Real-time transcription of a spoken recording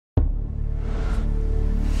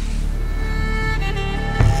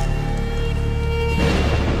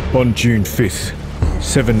On June 5th,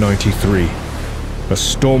 793, a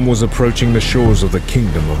storm was approaching the shores of the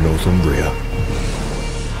Kingdom of Northumbria.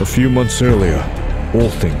 A few months earlier,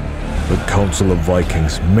 Althing, the Council of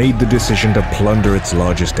Vikings, made the decision to plunder its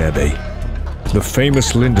largest abbey, the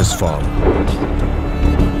famous Lindisfarne.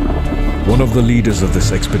 One of the leaders of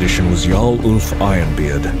this expedition was Jarl Ulf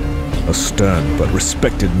Ironbeard, a stern but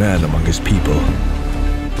respected man among his people.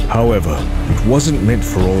 However, it wasn't meant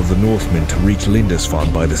for all of the Northmen to reach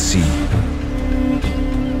Lindisfarne by the sea.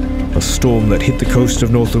 A storm that hit the coast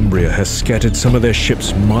of Northumbria has scattered some of their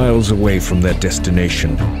ships miles away from their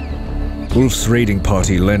destination. Ulf's raiding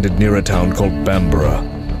party landed near a town called Bamborough.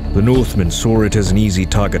 The Northmen saw it as an easy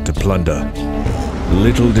target to plunder.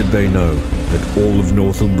 Little did they know that all of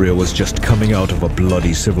Northumbria was just coming out of a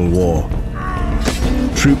bloody civil war.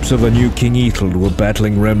 Troops of a new King Ethelred were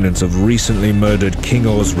battling remnants of recently murdered King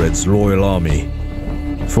Osred's royal army.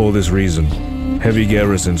 For this reason, heavy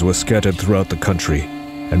garrisons were scattered throughout the country,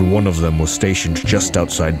 and one of them was stationed just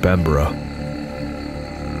outside Bamborough.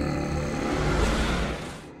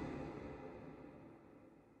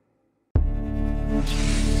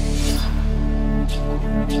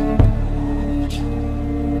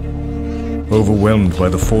 Overwhelmed by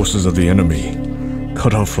the forces of the enemy,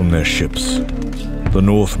 cut off from their ships, the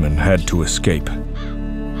Northmen had to escape.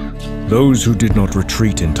 Those who did not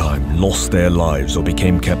retreat in time lost their lives or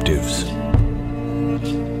became captives.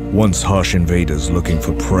 Once harsh invaders looking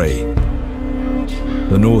for prey,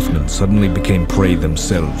 the Northmen suddenly became prey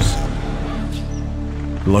themselves.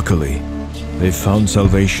 Luckily, they found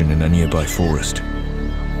salvation in a nearby forest,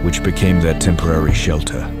 which became their temporary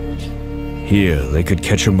shelter. Here, they could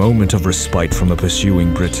catch a moment of respite from the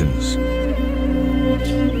pursuing Britons.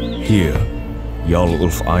 Here, Jarl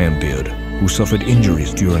Ulf Ironbeard, who suffered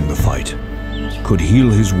injuries during the fight, could heal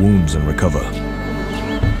his wounds and recover.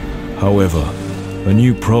 However, a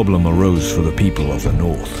new problem arose for the people of the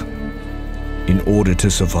north. In order to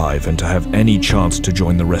survive and to have any chance to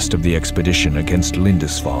join the rest of the expedition against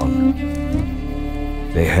Lindisfarne,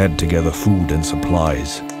 they had to gather food and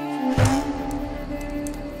supplies.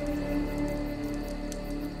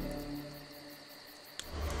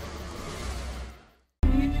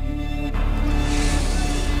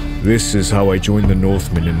 This is how I joined the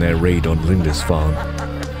Northmen in their raid on Lindisfarne.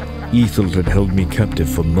 Ethelred had held me captive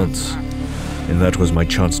for months, and that was my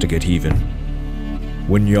chance to get even.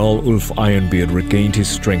 When Jarl Ulf Ironbeard regained his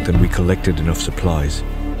strength and we collected enough supplies,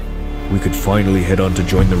 we could finally head on to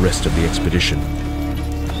join the rest of the expedition.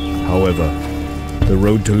 However, the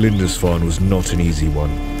road to Lindisfarne was not an easy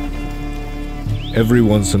one. Every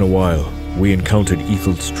once in a while, we encountered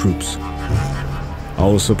Ethelred's troops.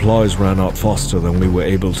 Our supplies ran out faster than we were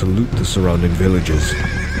able to loot the surrounding villages.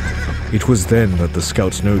 It was then that the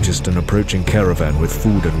scouts noticed an approaching caravan with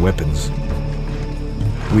food and weapons.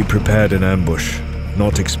 We prepared an ambush,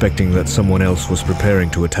 not expecting that someone else was preparing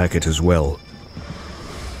to attack it as well.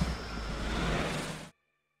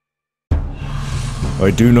 I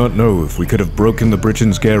do not know if we could have broken the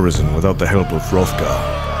Britons' garrison without the help of Hrothgar.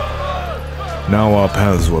 Now our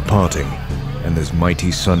paths were parting, and this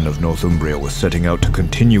mighty son of Northumbria was setting out to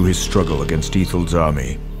continue his struggle against Ethelred's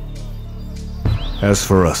army. As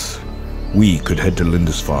for us, we could head to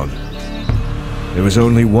Lindisfarne. There was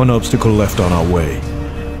only one obstacle left on our way: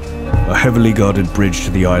 a heavily guarded bridge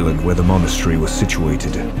to the island where the monastery was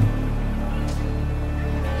situated.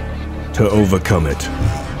 To overcome it,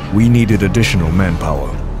 we needed additional manpower.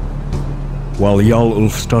 While Jarl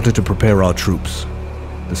Ulf started to prepare our troops,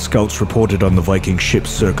 the scouts reported on the Viking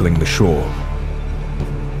ships circling the shore.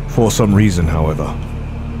 For some reason, however,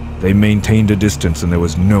 they maintained a distance and there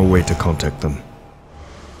was no way to contact them.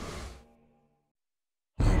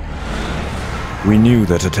 We knew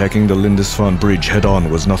that attacking the Lindisfarne bridge head-on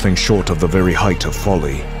was nothing short of the very height of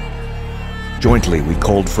folly. Jointly, we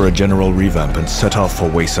called for a general revamp and set off for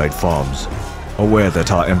wayside farms, aware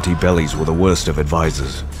that our empty bellies were the worst of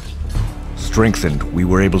advisors. Strengthened, we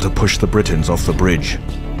were able to push the Britons off the bridge,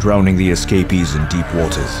 drowning the escapees in deep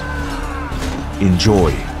waters. In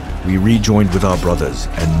joy, we rejoined with our brothers,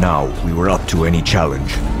 and now we were up to any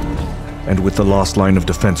challenge. And with the last line of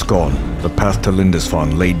defense gone, the path to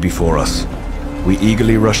Lindisfarne laid before us. We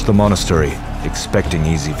eagerly rushed the monastery, expecting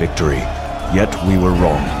easy victory. Yet we were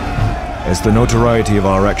wrong. As the notoriety of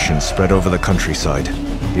our actions spread over the countryside,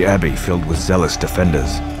 the abbey filled with zealous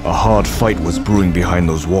defenders, a hard fight was brewing behind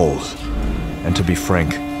those walls. And to be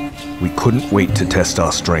frank, we couldn't wait to test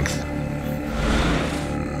our strength.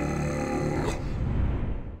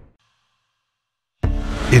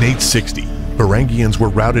 In 860, Varangians were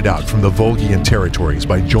routed out from the Volgian territories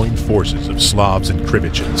by joint forces of Slavs and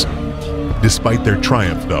Krivichans. Despite their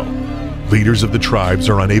triumph, though, leaders of the tribes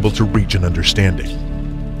are unable to reach an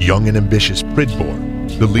understanding. Young and ambitious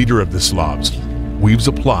Pridbor, the leader of the Slavs, weaves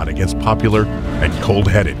a plot against popular and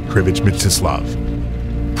cold-headed Krivich Mstislav.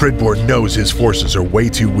 Pridbor knows his forces are way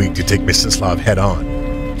too weak to take Mstislav head-on,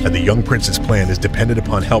 and the young prince's plan is dependent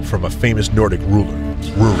upon help from a famous Nordic ruler,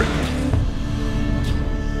 Rurik.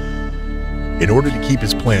 In order to keep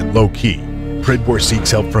his plan low-key, Pridbor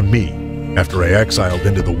seeks help from me after I exiled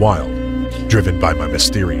into the wild, driven by my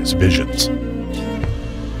mysterious visions.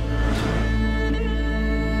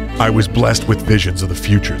 I was blessed with visions of the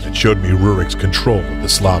future that showed me Rurik's control of the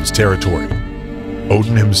Slavs' territory.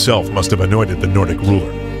 Odin himself must have anointed the Nordic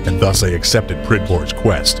ruler, and thus I accepted Pridbor's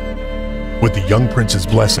quest. With the young prince's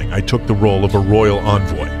blessing, I took the role of a royal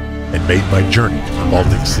envoy and made my journey to the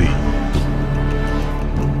Baltic Sea.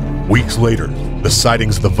 Weeks later, the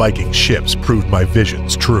sightings of the Viking ships proved my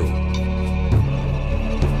visions true.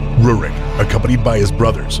 Rurik, accompanied by his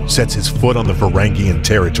brothers, sets his foot on the Varangian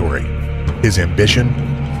territory. His ambition?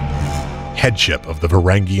 Headship of the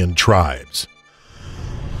Varangian tribes.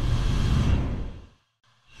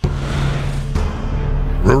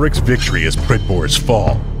 Rurik's victory is Pridbor's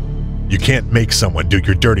fall. You can't make someone do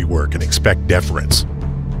your dirty work and expect deference.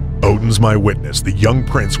 Odin's my witness. The young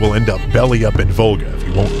prince will end up belly up in Volga if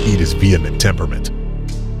he won't heed his vehement temperament.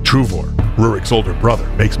 Truvor, Rurik's older brother,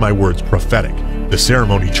 makes my words prophetic. The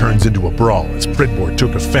ceremony turns into a brawl as Pridbor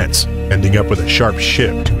took offense, ending up with a sharp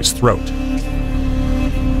shiv to his throat.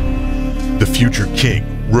 The future king,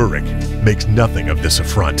 Rurik, makes nothing of this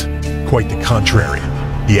affront. Quite the contrary.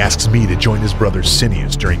 He asks me to join his brother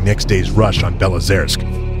Cineas during next day's rush on Belozersk.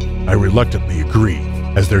 I reluctantly agree,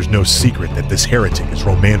 as there's no secret that this heretic is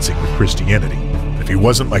romancing with Christianity. If he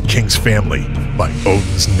wasn't my king's family, by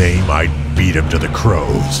Odin's name, I'd beat him to the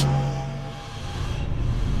crows.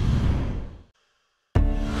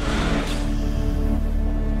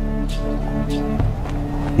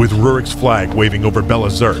 With Rurik's flag waving over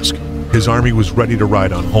Belozersk, his army was ready to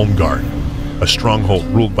ride on Holmgard, a stronghold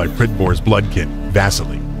ruled by Pridbor's bloodkin,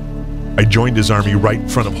 Vasily. I joined his army right in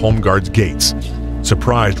front of Holmgard's gates.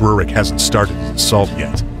 Surprised Rurik hasn't started his assault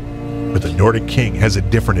yet. But the Nordic king has a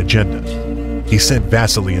different agenda. He sent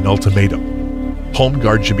Vasily an ultimatum.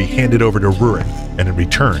 Holmgard should be handed over to Rurik, and in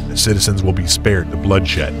return, the citizens will be spared the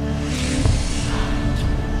bloodshed.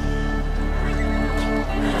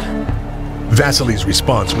 Vasily's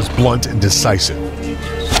response was blunt and decisive.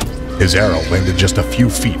 His arrow landed just a few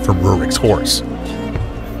feet from Rurik's horse.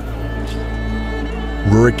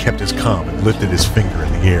 Rurik kept his calm and lifted his finger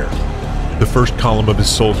in the air. The first column of his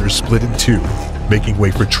soldiers split in two, making way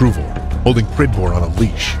for Truvor, holding Pridbor on a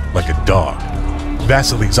leash like a dog.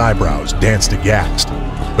 Vasily's eyebrows danced aghast,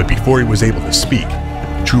 but before he was able to speak,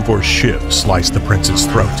 Truvor's shiv sliced the prince's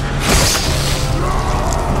throat.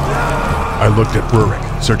 I looked at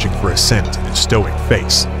Rurik, searching for assent in his stoic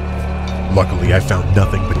face. Luckily, I found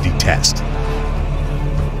nothing but detest.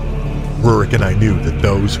 Rurik and I knew that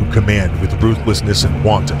those who command with ruthlessness and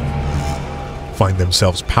wanton find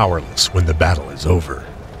themselves powerless when the battle is over.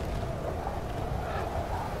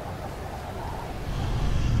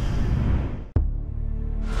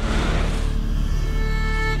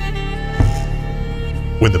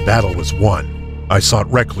 When the battle was won, I sought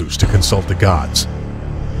Recluse to consult the gods.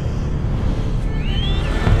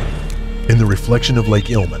 In the reflection of Lake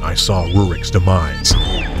Ilmen, I saw Rurik's demise,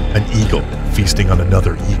 an eagle feasting on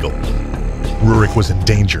another eagle. Rurik was in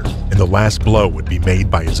danger, and the last blow would be made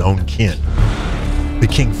by his own kin. The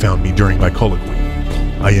king found me during my colloquy.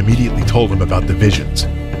 I immediately told him about the visions.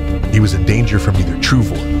 He was in danger from either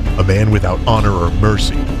Truvor, a man without honor or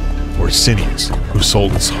mercy, or Cineas, who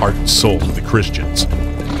sold his heart and soul to the Christians.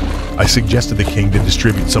 I suggested the king to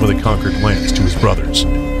distribute some of the conquered lands to his brothers.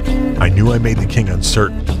 I knew I made the king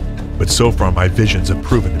uncertain, but so far my visions have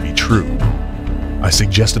proven to be true. I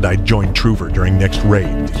suggested I join Truvor during next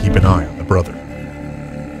raid to keep an eye on the brother.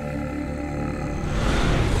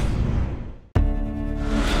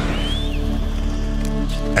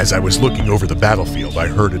 As I was looking over the battlefield, I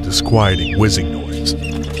heard a disquieting whizzing noise.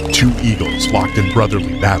 Two eagles locked in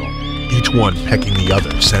brotherly battle, each one pecking the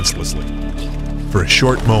other senselessly. For a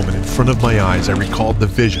short moment in front of my eyes, I recalled the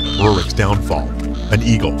vision of Rurik's downfall, an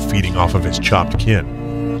eagle feeding off of his chopped kin.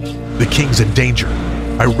 The king's in danger.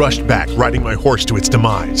 I rushed back, riding my horse to its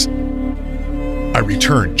demise. I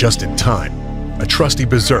returned just in time. A trusty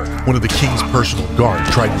berserk, one of the king's personal guard,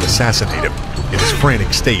 tried to assassinate him. In his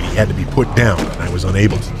frantic state, he had to be put down, and I was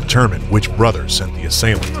unable to determine which brother sent the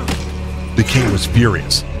assailant. The king was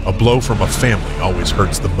furious. A blow from a family always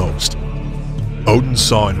hurts the most. Odin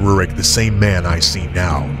saw in Rurik the same man I see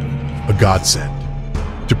now, a godsend.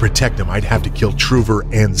 To protect him, I'd have to kill Truvor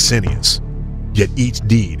and Cineas. Yet each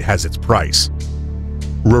deed has its price.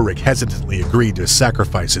 Rurik hesitantly agreed to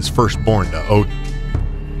sacrifice his firstborn to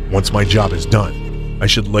Odin. Once my job is done, I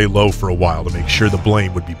should lay low for a while to make sure the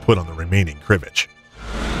blame would be put on the remaining Krivich.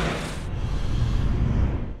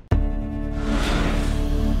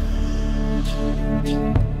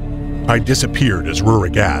 I disappeared as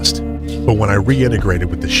Rurik asked, but when I reintegrated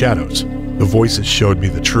with the shadows, the voices showed me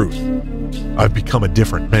the truth. I've become a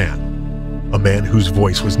different man, a man whose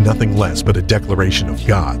voice was nothing less but a declaration of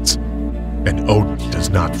God's. And Odin does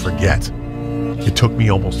not forget. It took me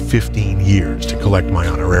almost 15 years to collect my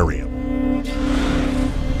honorarium.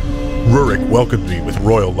 Rurik welcomed me with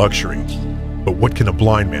royal luxury, but what can a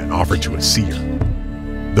blind man offer to a seer?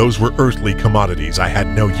 Those were earthly commodities I had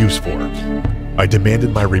no use for. I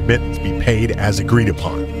demanded my remittance be paid as agreed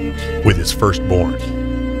upon, with his firstborn.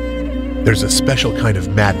 There's a special kind of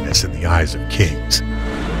madness in the eyes of kings.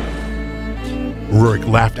 Rurik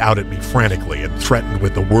laughed out at me frantically and threatened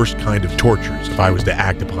with the worst kind of tortures if I was to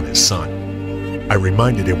act upon his son. I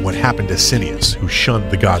reminded him what happened to Cineas, who shunned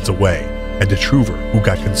the gods away, and to Truver, who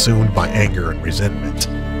got consumed by anger and resentment.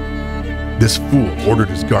 This fool ordered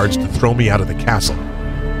his guards to throw me out of the castle,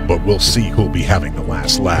 but we'll see who'll be having the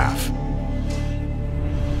last laugh.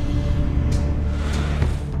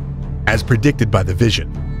 As predicted by the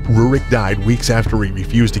vision, Rurik died weeks after he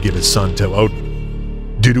refused to give his son to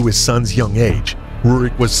Odin. Due to his son's young age,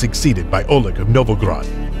 Rurik was succeeded by Oleg of Novgorod,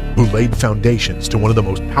 who laid foundations to one of the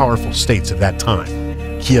most powerful states of that time,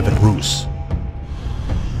 Kievan Rus.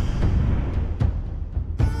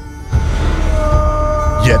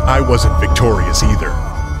 Yet I wasn't victorious either.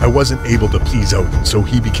 I wasn't able to please Odin, so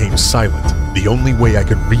he became silent. The only way I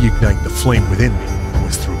could reignite the flame within me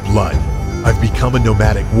was through blood. I've become a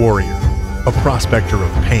nomadic warrior, a prospector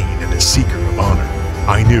of pain and a seeker of honor.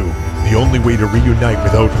 I knew the only way to reunite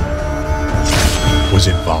with Odin was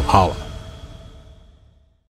in Valhalla.